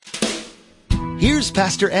Here's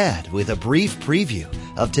Pastor Ed with a brief preview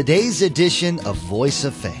of today's edition of Voice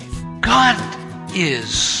of Faith. God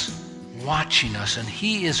is watching us, and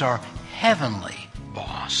He is our heavenly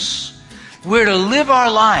boss. We're to live our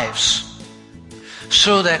lives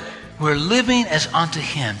so that we're living as unto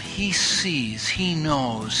Him. He sees, He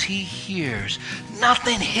knows, He hears.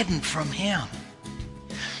 Nothing hidden from Him.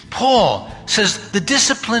 Paul says the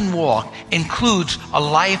disciplined walk includes a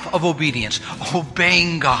life of obedience,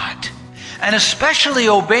 obeying God, and especially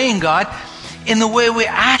obeying God in the way we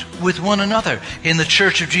act with one another in the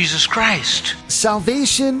Church of Jesus Christ.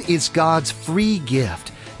 Salvation is God's free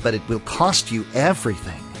gift, but it will cost you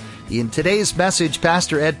everything. In today's message,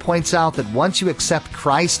 Pastor Ed points out that once you accept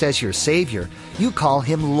Christ as your Savior, you call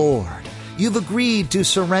Him Lord. You've agreed to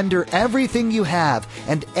surrender everything you have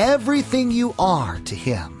and everything you are to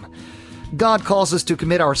Him. God calls us to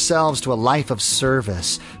commit ourselves to a life of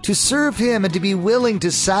service, to serve Him and to be willing to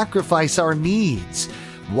sacrifice our needs,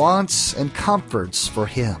 wants, and comforts for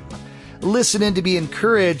Him. Listen and to be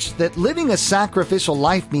encouraged that living a sacrificial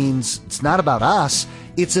life means it's not about us,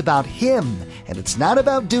 it's about Him, and it's not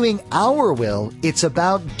about doing our will, it's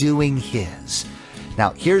about doing His.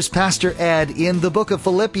 Now, here's Pastor Ed in the book of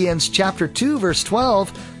Philippians chapter 2, verse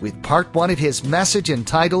 12, with part 1 of his message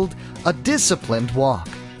entitled, A Disciplined Walk.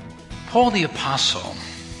 Paul the Apostle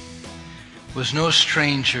was no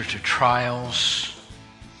stranger to trials,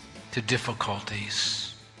 to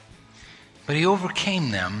difficulties, but he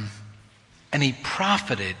overcame them and he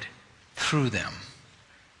profited through them.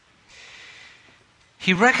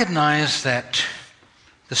 He recognized that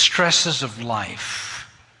the stresses of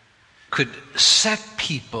life could set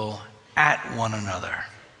people at one another.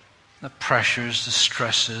 The pressures, the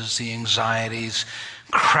stresses, the anxieties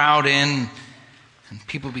crowd in, and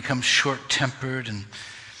people become short-tempered and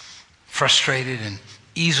frustrated and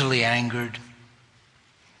easily angered.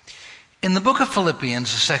 In the book of Philippians,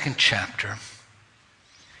 the second chapter,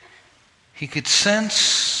 he could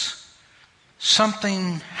sense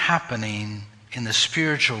something happening in the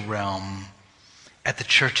spiritual realm at the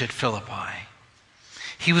church at Philippi.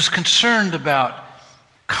 He was concerned about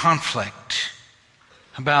conflict,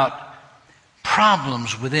 about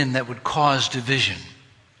problems within that would cause division.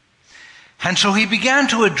 And so he began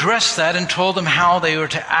to address that and told them how they were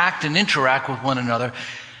to act and interact with one another.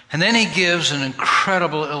 And then he gives an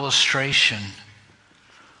incredible illustration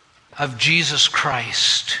of Jesus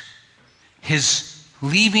Christ, His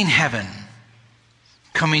leaving heaven,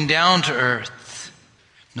 coming down to earth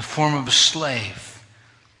in the form of a slave,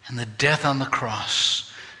 and the death on the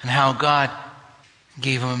cross, and how God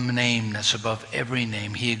gave Him a name that's above every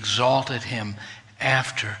name. He exalted Him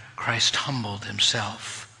after Christ humbled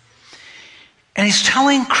Himself. And he's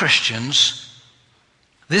telling Christians,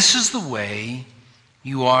 this is the way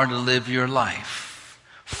you are to live your life.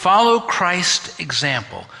 Follow Christ's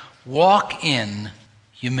example. Walk in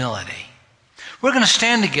humility. We're going to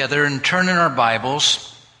stand together and turn in our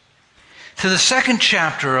Bibles to the second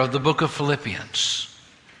chapter of the book of Philippians.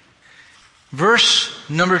 Verse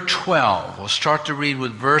number 12. We'll start to read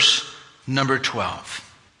with verse number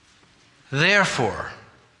 12. Therefore,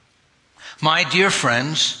 my dear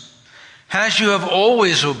friends, as you have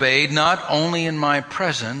always obeyed, not only in my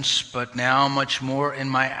presence, but now much more in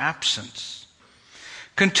my absence,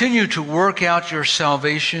 continue to work out your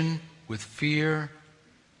salvation with fear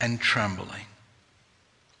and trembling.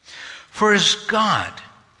 For it is God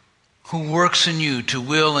who works in you to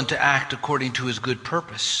will and to act according to His good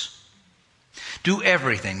purpose. Do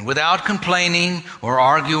everything without complaining or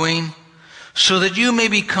arguing, so that you may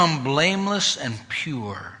become blameless and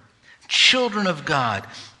pure, children of God,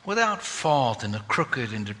 without fault in a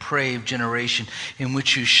crooked and depraved generation in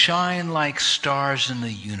which you shine like stars in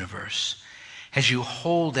the universe, as you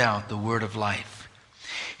hold out the word of life,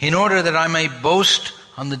 in order that I may boast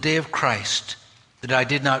on the day of Christ that I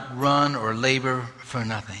did not run or labor for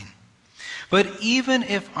nothing. But even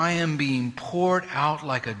if I am being poured out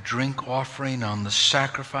like a drink offering on the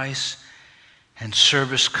sacrifice and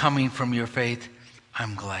service coming from your faith,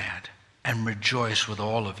 I'm glad and rejoice with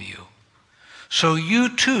all of you. So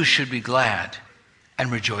you too should be glad and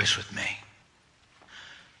rejoice with me.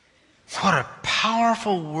 What a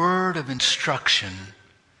powerful word of instruction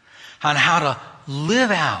on how to live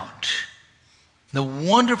out the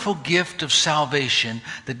wonderful gift of salvation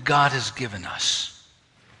that God has given us.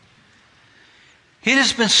 It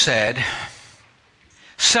has been said,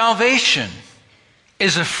 salvation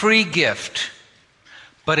is a free gift,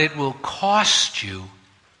 but it will cost you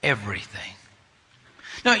everything.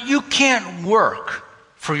 Now, you can't work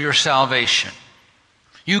for your salvation.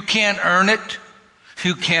 You can't earn it.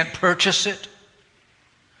 You can't purchase it.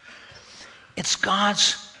 It's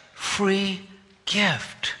God's free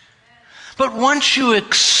gift. But once you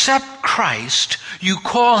accept Christ, you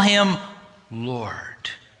call him Lord.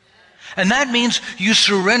 And that means you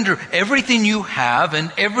surrender everything you have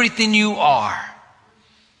and everything you are.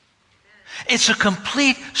 It's a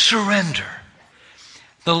complete surrender.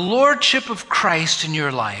 The lordship of Christ in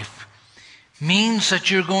your life means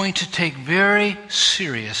that you're going to take very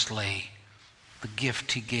seriously the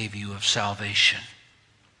gift he gave you of salvation.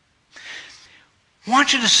 I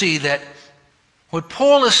want you to see that what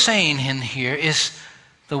Paul is saying in here is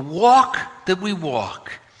the walk that we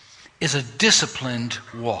walk is a disciplined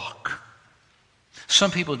walk.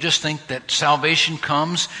 Some people just think that salvation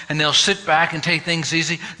comes and they'll sit back and take things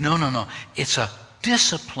easy. No. It's a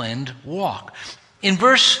disciplined walk. In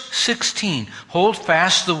verse 16, hold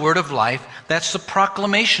fast the word of life. That's the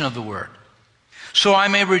proclamation of the word. So I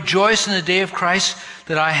may rejoice in the day of Christ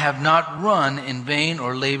that I have not run in vain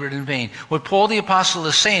or labored in vain. What Paul the Apostle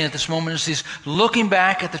is saying at this moment is he's looking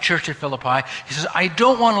back at the church at Philippi. He says, I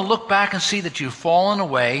don't want to look back and see that you've fallen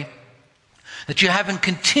away, that you haven't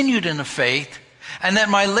continued in the faith, and that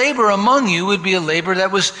my labor among you would be a labor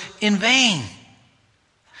that was in vain.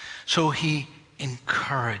 So he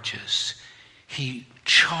encourages, he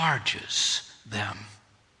charges them.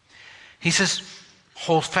 He says,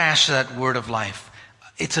 hold fast to that word of life.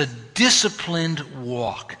 It's a disciplined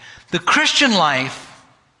walk. The Christian life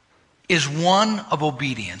is one of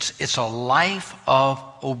obedience. It's a life of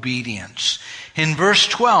obedience. In verse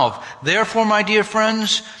 12, therefore, my dear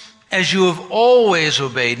friends, as you have always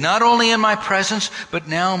obeyed, not only in my presence, but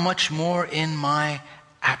now much more in my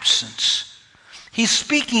absence. He's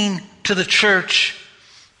speaking to the church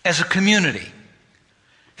as a community.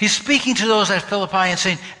 He's speaking to those at Philippi and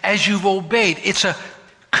saying, as you've obeyed, it's a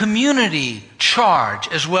community charge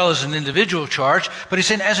as well as an individual charge. But he's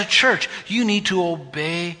saying, as a church, you need to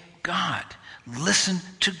obey God. Listen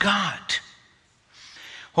to God.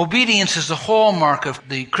 Obedience is the hallmark of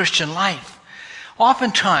the Christian life.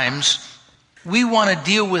 Oftentimes, we want to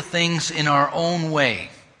deal with things in our own way.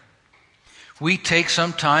 We take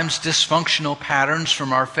sometimes dysfunctional patterns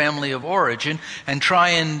from our family of origin and try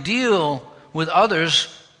and deal with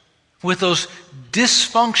others with those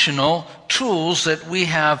dysfunctional tools that we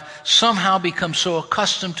have somehow become so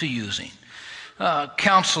accustomed to using.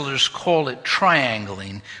 Counselors call it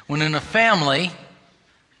triangling. When in a family,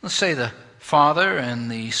 let's say the father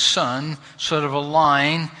and the son sort of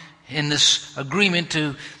align in this agreement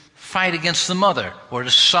to fight against the mother, or to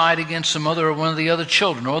side against the mother or one of the other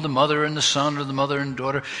children, or the mother and the son, or the mother and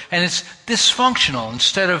daughter, and it's dysfunctional.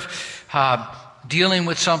 Instead of dealing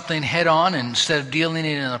with something head on, and instead of dealing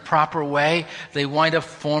it in a proper way, they wind up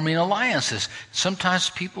forming alliances. Sometimes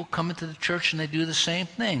people come into the church and they do the same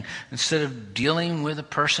thing. Instead of dealing with a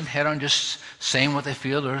person head on, just saying what they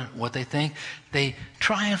feel or what they think, they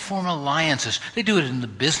try and form alliances. They do it in the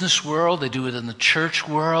business world, they do it in the church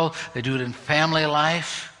world, they do it in family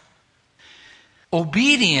life.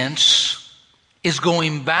 Obedience is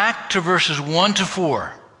going back to verses 1 to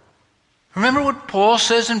 4. Remember what Paul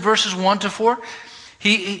says in verses 1 to 4?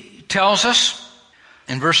 He tells us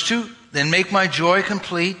in verse 2, then make my joy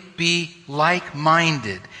complete, be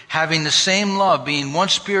like-minded, having the same love, being one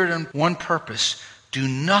spirit and one purpose. Do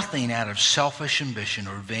nothing out of selfish ambition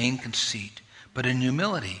or vain conceit, but in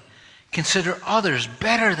humility consider others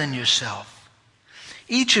better than yourself.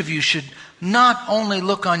 Each of you should not only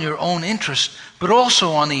look on your own interest, but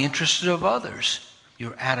also on the interests of others.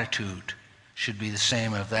 Your attitude should be the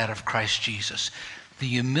same as that of Christ Jesus. The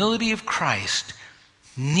humility of Christ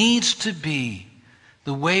needs to be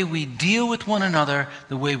the way we deal with one another,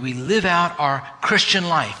 the way we live out our Christian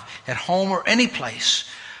life, at home or any place.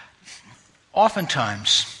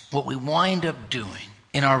 Oftentimes, what we wind up doing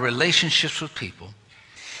in our relationships with people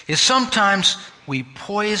is sometimes we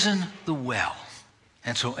poison the well.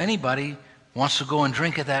 And so anybody wants to go and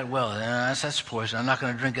drink at that well. That's poison. I'm not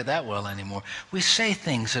going to drink at that well anymore. We say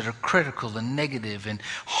things that are critical and negative and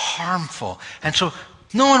harmful. And so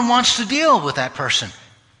no one wants to deal with that person.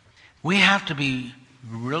 We have to be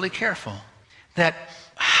really careful that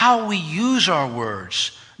how we use our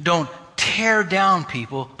words don't tear down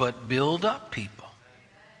people, but build up people.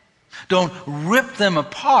 Don't rip them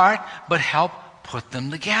apart, but help put them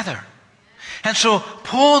together. And so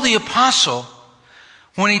Paul the Apostle,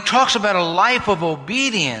 when he talks about a life of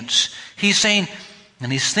obedience, he's saying,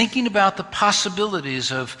 and he's thinking about the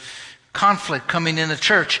possibilities of conflict coming in the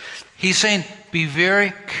church. He's saying, be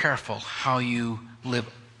very careful how you live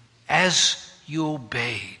as you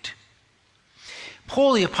obeyed.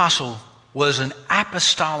 Paul the Apostle was an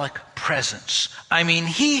apostolic presence. I mean,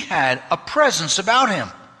 he had a presence about him.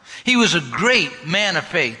 He was a great man of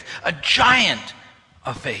faith, a giant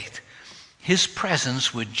of faith. his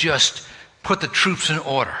presence would just put the troops in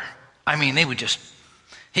order. I mean,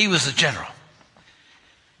 he was the general.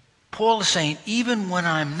 Paul is saying, even when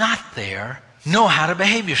I'm not there, know how to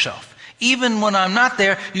behave yourself. Even when I'm not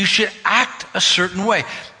there, you should act a certain way.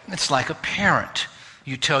 It's like a parent.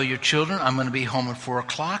 You tell your children, I'm going to be home at 4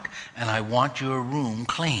 o'clock, and I want your room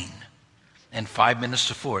clean. And 5 minutes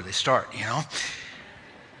to 4, they start,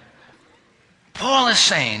 Paul is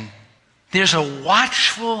saying, there's a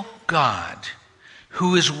watchful God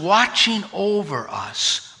who is watching over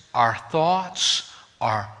us, our thoughts,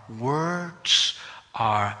 our words,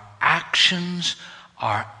 our actions,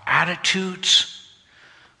 our attitudes.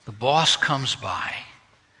 The boss comes by,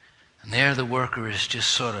 and there the worker is just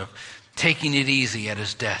sort of taking it easy at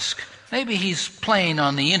his desk. Maybe he's playing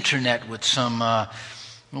on the internet with some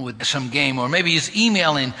game, or maybe he's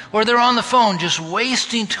emailing, or they're on the phone just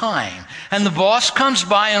wasting time. And the boss comes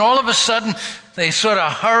by, and all of a sudden they sort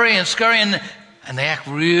of hurry and scurry, and they act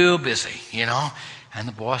real busy, And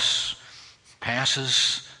the boss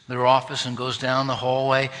passes their office and goes down the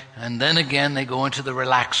hallway, and then again they go into the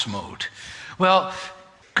relax mode. Well,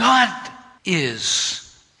 God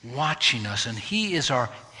is watching us, and he is our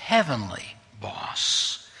heavenly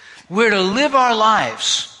boss. We're to live our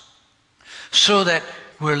lives so that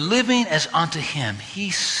we're living as unto him. He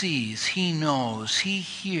sees, he knows, he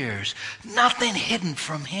hears. Nothing hidden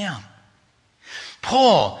from him.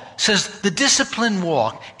 Paul says the disciplined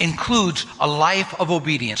walk includes a life of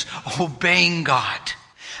obedience, obeying God.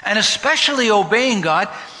 And especially obeying God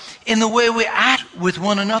in the way we act with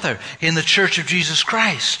one another in the Church of Jesus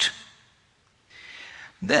Christ.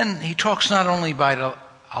 Then he talks not only about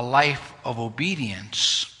a life of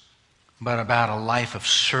obedience, but about a life of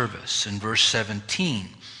service in verse 17.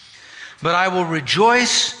 But I will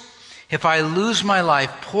rejoice if I lose my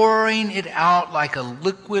life, pouring it out like a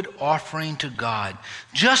liquid offering to God,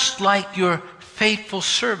 just like your faithful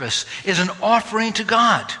service is an offering to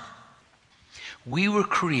God. We were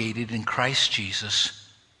created in Christ Jesus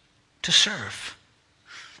to serve.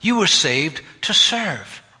 You were saved to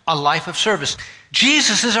serve, a life of service.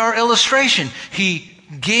 Jesus is our illustration. He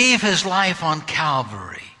gave his life on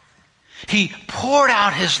Calvary. He poured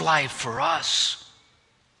out his life for us.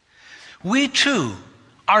 We too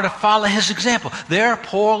are to follow his example. There,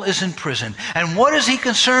 Paul is in prison. And what is he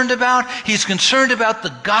concerned about? He's concerned about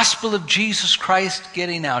the gospel of Jesus Christ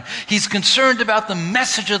getting out. He's concerned about the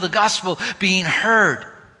message of the gospel being heard.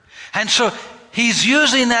 And so he's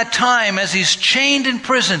using that time as he's chained in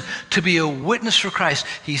prison to be a witness for Christ.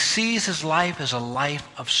 He sees his life as a life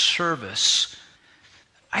of service.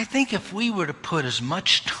 I think if we were to put as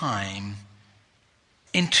much time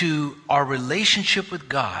into our relationship with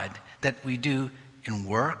God that we do in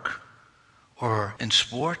work or in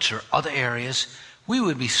sports or other areas, we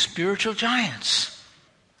would be spiritual giants.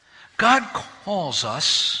 God calls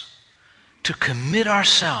us to commit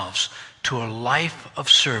ourselves to a life of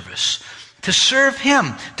service, to serve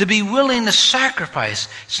him, to be willing to sacrifice.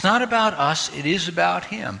 It's not about us, it is about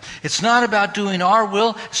him. It's not about doing our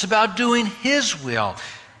will, it's about doing his will.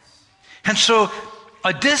 And so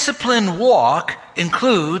a disciplined walk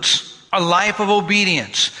includes a life of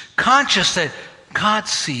obedience, conscious that God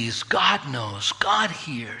sees, God knows, God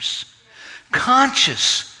hears.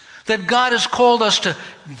 Conscious that God has called us to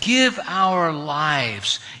give our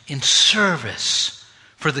lives in service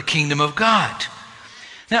for the kingdom of God.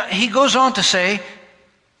 Now, he goes on to say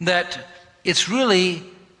that it's really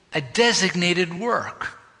a designated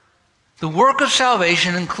work. The work of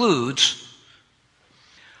salvation includes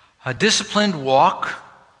a disciplined walk,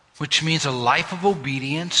 which means a life of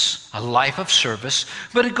obedience, a life of service.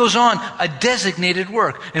 But it goes on, a designated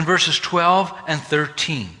work in verses 12 and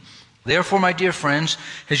 13. Therefore, my dear friends,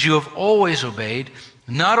 as you have always obeyed,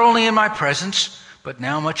 not only in my presence, but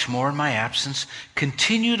now much more in my absence,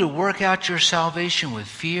 continue to work out your salvation with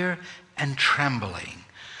fear and trembling.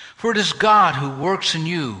 For it is God who works in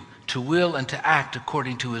you to will and to act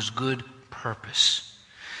according to his good purpose.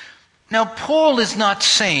 Now, Paul is not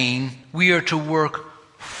saying we are to work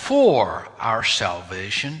for our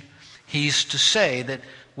salvation. He's to say that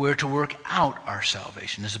we're to work out our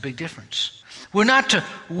salvation. There's a big difference. We're not to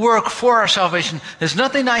work for our salvation. There's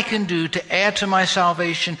nothing I can do to add to my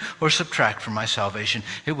salvation or subtract from my salvation.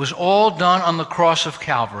 It was all done on the cross of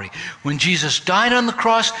Calvary. When Jesus died on the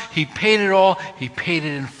cross, he paid it all. He paid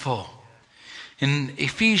it in full. In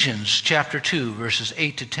Ephesians chapter 2, verses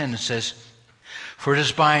 8 to 10, it says, "For it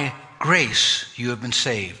is by grace you have been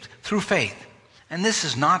saved, through faith. And this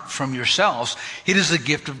is not from yourselves. It is the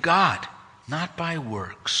gift of God, not by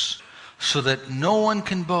works, so that no one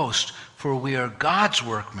can boast. For we are God's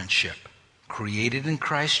workmanship, created in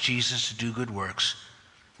Christ Jesus to do good works,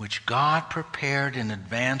 which God prepared in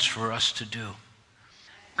advance for us to do.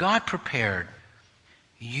 God prepared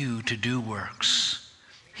you to do works.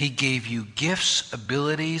 He gave you gifts,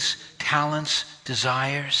 abilities, talents,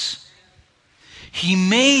 desires. He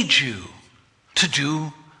made you to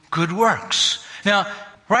do good works. Now,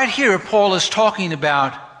 right here, Paul is talking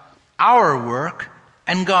about our work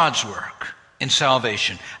and God's work in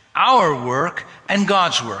salvation. Our work and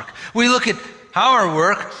God's work. We look at our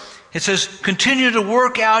work. It says, continue to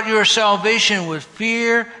work out your salvation with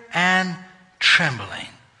fear and trembling.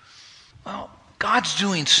 Well, God's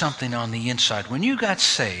doing something on the inside. When you got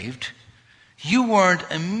saved, you weren't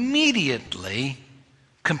immediately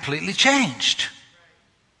completely changed.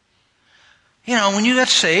 You know, when you got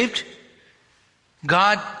saved,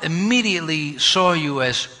 God immediately saw you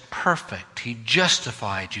as perfect. He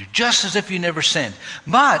justified you, just as if you never sinned.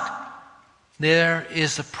 But there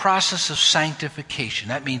is the process of sanctification.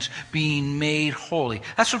 That means being made holy.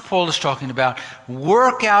 That's what Paul is talking about.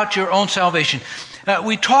 Work out your own salvation.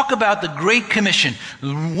 We talk about the Great Commission,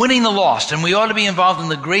 winning the lost, and we ought to be involved in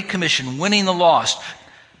the Great Commission, winning the lost.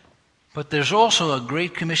 But there's also a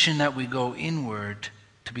Great Commission that we go inward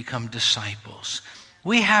to become disciples.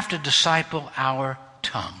 We have to disciple our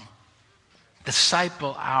tongue,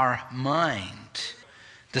 disciple our mind,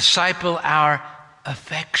 disciple our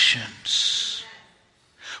affections.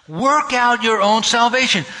 Work out your own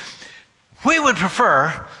salvation. We would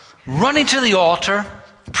prefer running to the altar,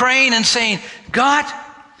 praying and saying, God,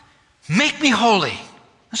 make me holy.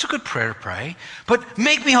 That's a good prayer to pray. But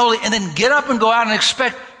make me holy, and then get up and go out and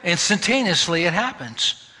expect instantaneously it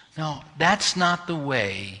happens. No, that's not the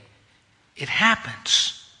way it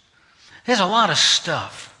happens. There's a lot of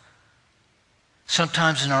stuff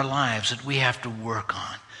sometimes in our lives that we have to work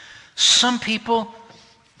on. Some people,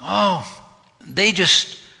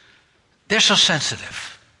 they're so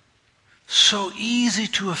sensitive. So easy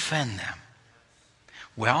to offend them.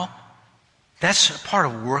 Well, that's a part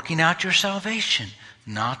of working out your salvation,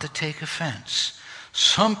 not to take offense.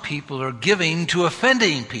 Some people are giving to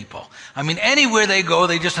offending people. I mean, anywhere they go,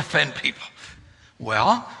 they just offend people.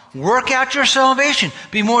 Well, work out your salvation.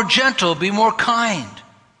 Be more gentle, be more kind.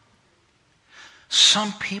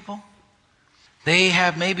 Some people, they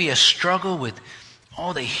have maybe a struggle with,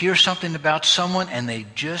 they hear something about someone and they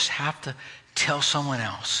just have to tell someone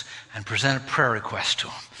else and present a prayer request to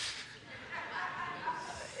them.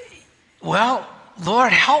 Well,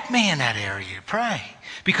 Lord, help me in that area to pray.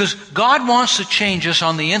 Because God wants to change us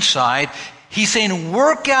on the inside. He's saying,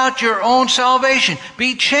 work out your own salvation.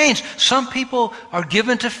 Be changed. Some people are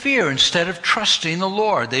given to fear instead of trusting the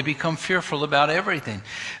Lord. They become fearful about everything.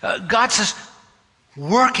 God says,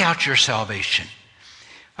 work out your salvation.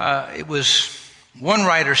 It was one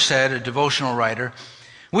writer said, a devotional writer,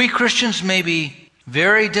 we Christians may be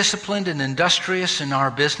very disciplined and industrious in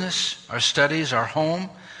our business, our studies, our home,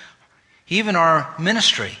 even our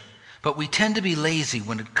ministry, but we tend to be lazy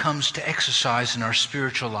when it comes to exercise in our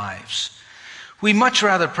spiritual lives. We much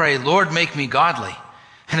rather pray, Lord, make me godly,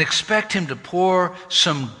 and expect Him to pour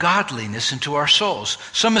some godliness into our souls,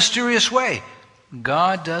 some mysterious way.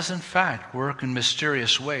 God does, in fact, work in a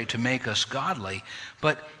mysterious way to make us godly,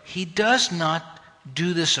 but He does not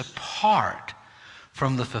do this apart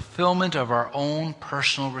from the fulfillment of our own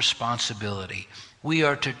personal responsibility. We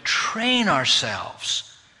are to train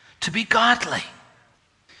ourselves to be godly.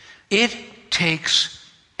 It takes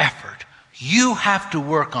effort. You have to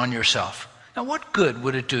work on yourself. Now, what good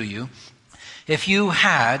would it do you if you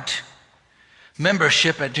had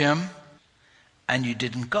membership at gym and you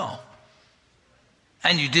didn't go?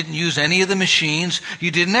 And you didn't use any of the machines,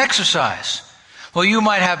 you didn't exercise. Well, you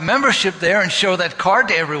might have membership there and show that card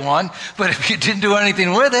to everyone, but if you didn't do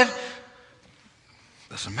anything with it, it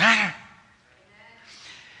doesn't matter.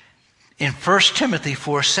 In 1 Timothy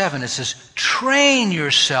 4:7, it says, train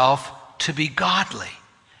yourself to be godly.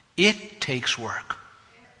 It takes work.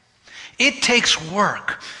 It takes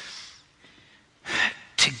work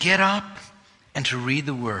to get up and to read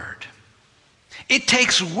the Word. It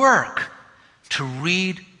takes work to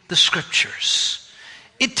read the Scriptures.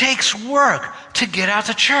 It takes work to get out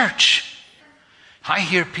to church. I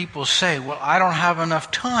hear people say, well, I don't have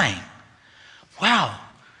enough time. Well,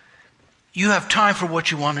 you have time for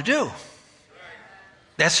what you want to do.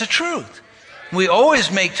 That's the truth. We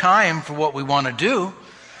always make time for what we want to do.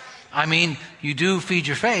 I mean, you do feed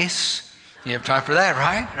your face. You have time for that,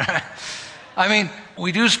 right? I mean,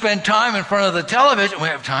 we do spend time in front of the television. We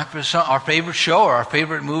have time for our favorite show or our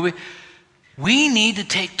favorite movie. We need to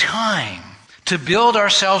take time to build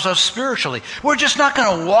ourselves up spiritually. We're just not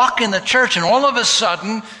going to walk in the church and all of a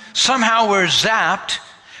sudden, somehow we're zapped,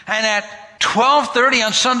 and at 12:30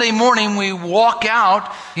 on Sunday morning, we walk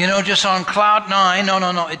out, just on cloud nine.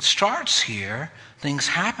 No. It starts here. Things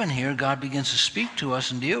happen here. God begins to speak to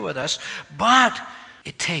us and deal with us. But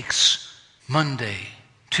it takes Monday,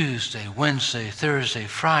 Tuesday, Wednesday, Thursday,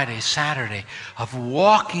 Friday, Saturday of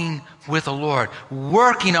walking with the Lord,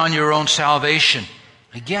 working on your own salvation.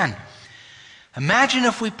 Again, imagine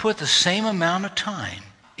if we put the same amount of time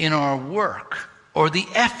in our work, or the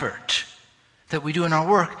effort that we do in our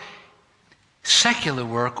work, secular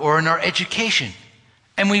work, or in our education,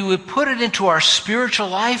 and we would put it into our spiritual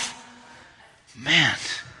life. Man,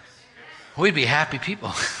 we'd be happy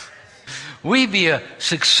people. We'd be a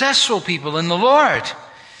successful people in the Lord.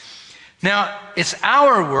 Now, it's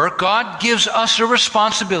our work. God gives us a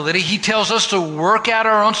responsibility. He tells us to work out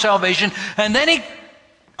our own salvation, and then He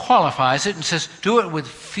qualifies it and says, do it with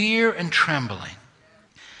fear and trembling.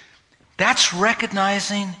 That's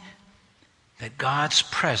recognizing that God's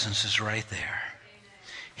presence is right there.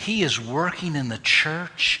 He is working in the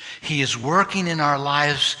church. He is working in our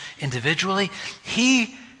lives individually.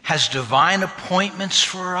 He has divine appointments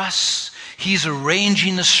for us. He's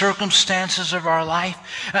arranging the circumstances of our life.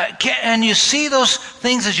 And you see those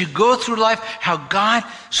things as you go through life, how God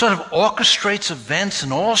sort of orchestrates events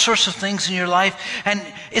and all sorts of things in your life. And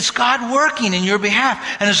it's God working in your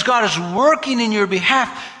behalf. And as God is working in your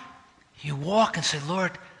behalf, you walk and say,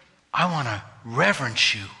 Lord, I want to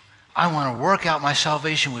reverence you. I want to work out my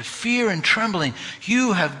salvation with fear and trembling.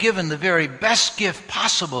 You have given the very best gift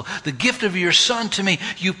possible, the gift of your Son to me.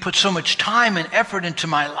 You put so much time and effort into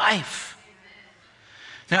my life.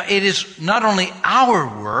 Now, it is not only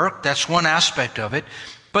our work, that's one aspect of it,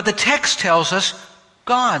 but the text tells us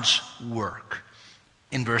God's work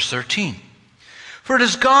in verse 13. For it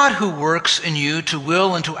is God who works in you to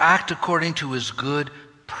will and to act according to His good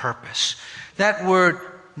purpose. That word,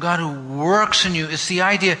 God who works in you, is the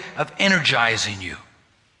idea of energizing you.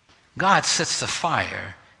 God sets the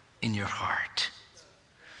fire in your heart.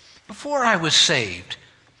 Before I was saved,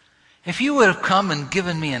 if you would have come and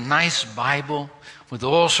given me a nice Bible with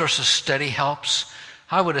all sorts of study helps,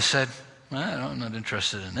 I would have said, well, I'm not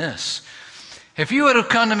interested in this. If you would have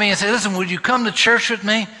come to me and said, listen, would you come to church with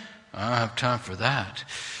me? I don't have time for that.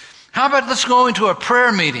 How about let's go into a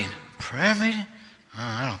prayer meeting? Prayer meeting?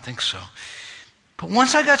 I don't think so. But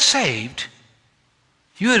once I got saved,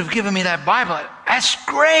 you would have given me that Bible. That's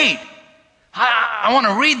great. I want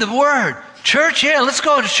to read the Word. Church, yeah, let's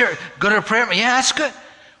go to church. Go to a prayer meeting. Yeah, that's good.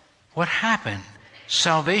 What happened?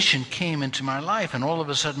 Salvation came into my life, and all of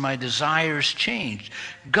a sudden my desires changed.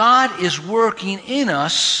 God is working in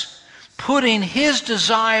us, putting His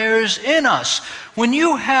desires in us. When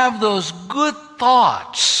you have those good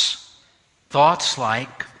thoughts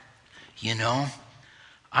like,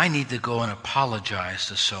 I need to go and apologize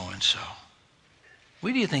to so-and-so.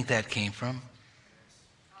 Where do you think that came from?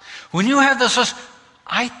 When you have those thoughts,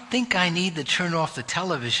 I think I need to turn off the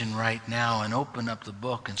television right now and open up the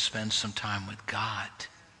book and spend some time with God.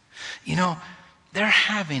 They're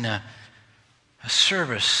having a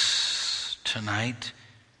service tonight.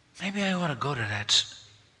 Maybe I ought to go to that.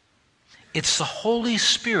 It's the Holy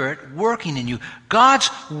Spirit working in you. God's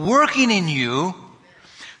working in you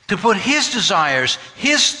to put His desires,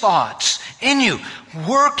 His thoughts in you.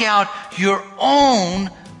 Work out your own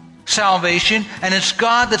salvation, and it's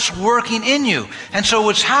God that's working in you. And so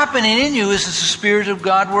what's happening in you is it's the Spirit of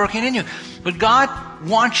God working in you. But God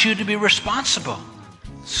wants you to be responsible.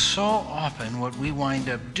 So often what we wind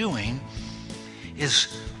up doing is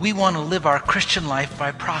we want to live our Christian life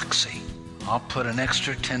by proxy. I'll put an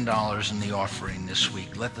extra $10 in the offering this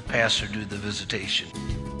week. Let the pastor do the visitation.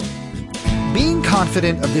 Being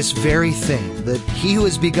confident of this very thing, that He who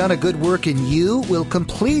has begun a good work in you will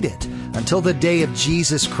complete it until the day of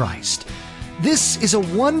Jesus Christ. This is a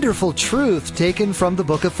wonderful truth taken from the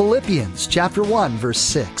book of Philippians, chapter 1, verse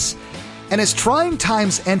 6. And as trying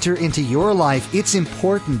times enter into your life, it's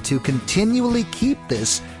important to continually keep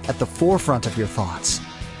this at the forefront of your thoughts.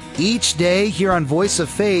 Each day here on Voice of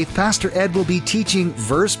Faith, Pastor Ed will be teaching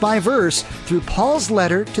verse by verse through Paul's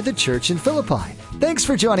letter to the church in Philippi. Thanks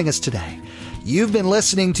for joining us today. You've been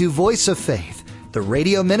listening to Voice of Faith, the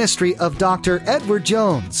radio ministry of Dr. Edward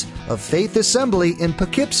Jones of Faith Assembly in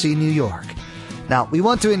Poughkeepsie, New York. Now, we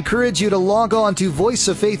want to encourage you to log on to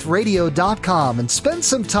voiceoffaithradio.com and spend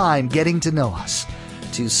some time getting to know us.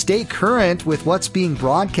 To stay current with what's being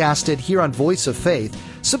broadcasted here on Voice of Faith,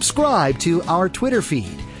 subscribe to our Twitter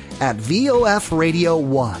feed at VOF Radio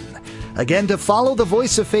 1. Again, to follow the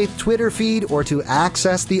Voice of Faith Twitter feed or to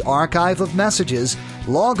access the archive of messages,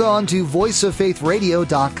 log on to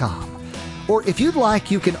voiceoffaithradio.com. Or if you'd like,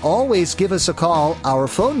 you can always give us a call. Our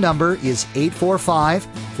phone number is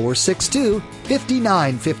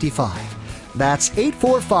 845-462-5955. That's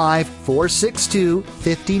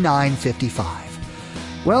 845-462-5955.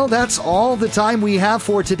 Well, that's all the time we have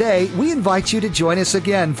for today. We invite you to join us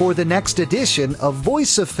again for the next edition of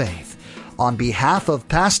Voice of Faith. On behalf of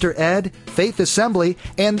Pastor Ed, Faith Assembly,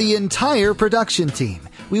 and the entire production team,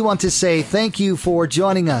 we want to say thank you for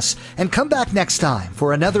joining us, and come back next time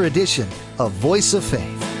for another edition of Voice of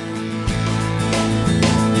Faith.